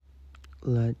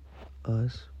Let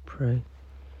us pray.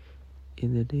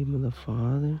 In the name of the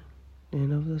Father,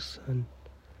 and of the Son,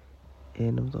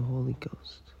 and of the Holy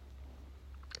Ghost.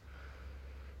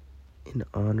 In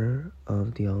honor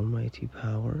of the Almighty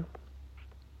Power,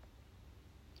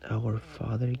 our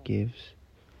Father gives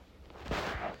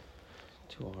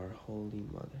to our Holy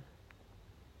Mother.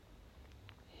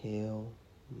 Hail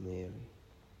Mary,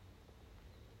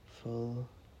 full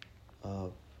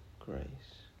of grace.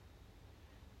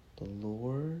 The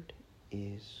Lord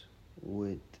is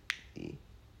with thee.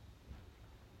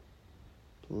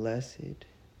 Blessed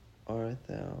art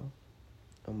thou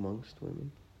amongst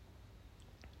women,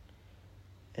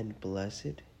 and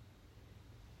blessed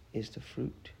is the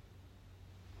fruit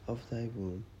of thy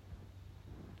womb,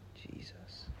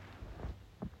 Jesus.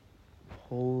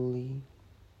 Holy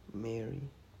Mary,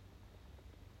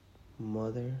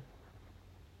 Mother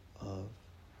of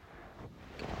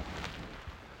God,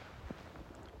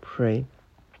 pray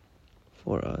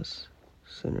for us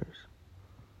sinners,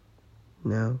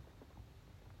 now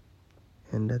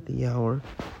and at the hour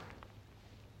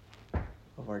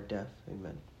of our death.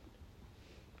 Amen.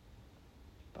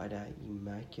 By thy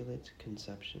immaculate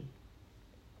conception,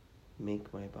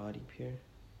 make my body pure,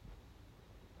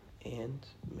 and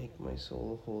make my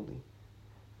soul holy.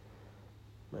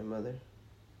 My Mother,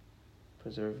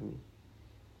 preserve me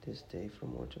this day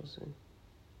from mortal sin,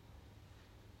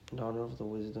 in honor of the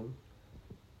wisdom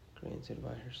granted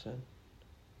by her Son.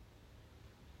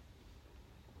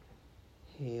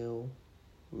 Hail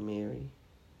Mary,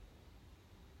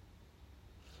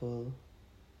 full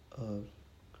of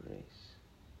grace.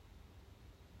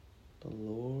 The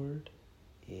Lord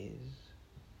is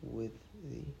with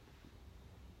thee.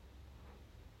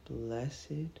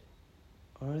 Blessed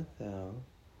art thou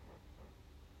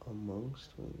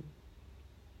amongst women,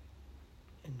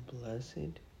 and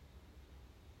blessed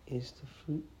is the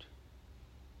fruit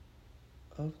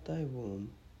of thy womb,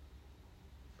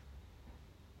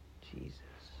 Jesus.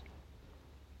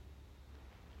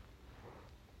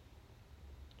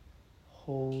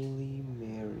 Holy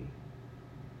Mary,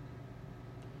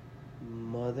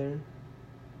 Mother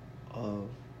of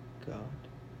God,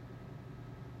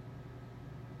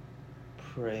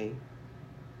 pray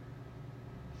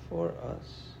for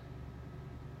us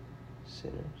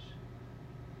sinners,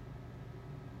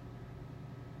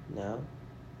 now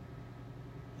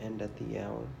and at the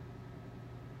hour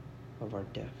of our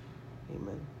death.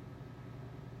 Amen.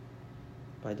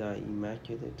 By thy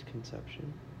immaculate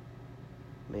conception,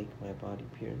 make my body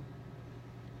pure,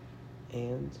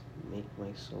 and make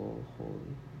my soul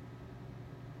holy.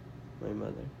 My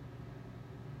Mother,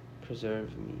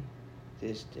 preserve me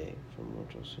this day from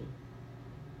mortal sin.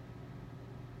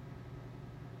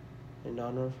 In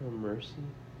honor of her mercy,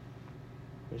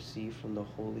 receive from the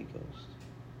Holy Ghost.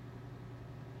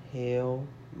 Hail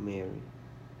Mary,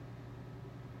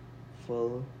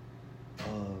 full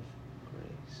of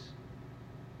grace.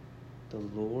 The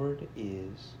Lord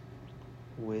is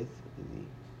with thee.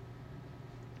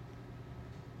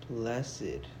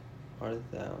 Blessed art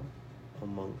thou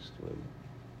amongst women,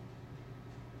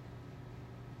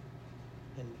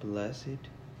 and blessed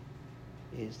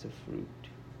is the fruit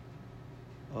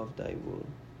of thy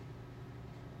womb,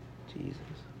 Jesus.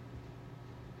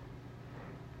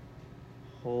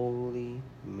 Holy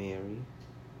Mary,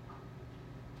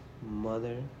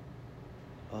 Mother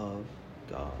of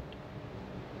God,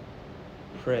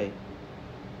 pray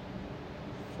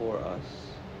for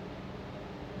us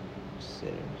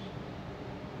sinners,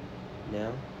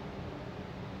 now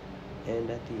and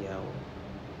at the hour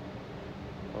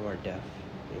of our death.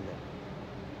 Amen.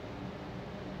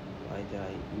 By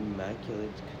thy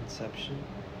immaculate conception,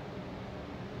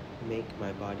 make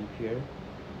my body pure,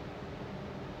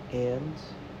 and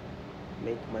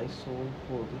make my soul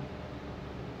holy.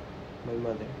 My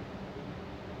Mother,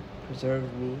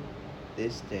 preserve me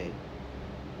this day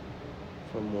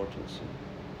from mortal sin.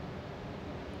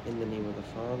 In the name of the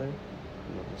Father,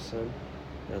 and of the Son,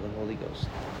 and of the Holy Ghost.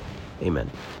 Amen.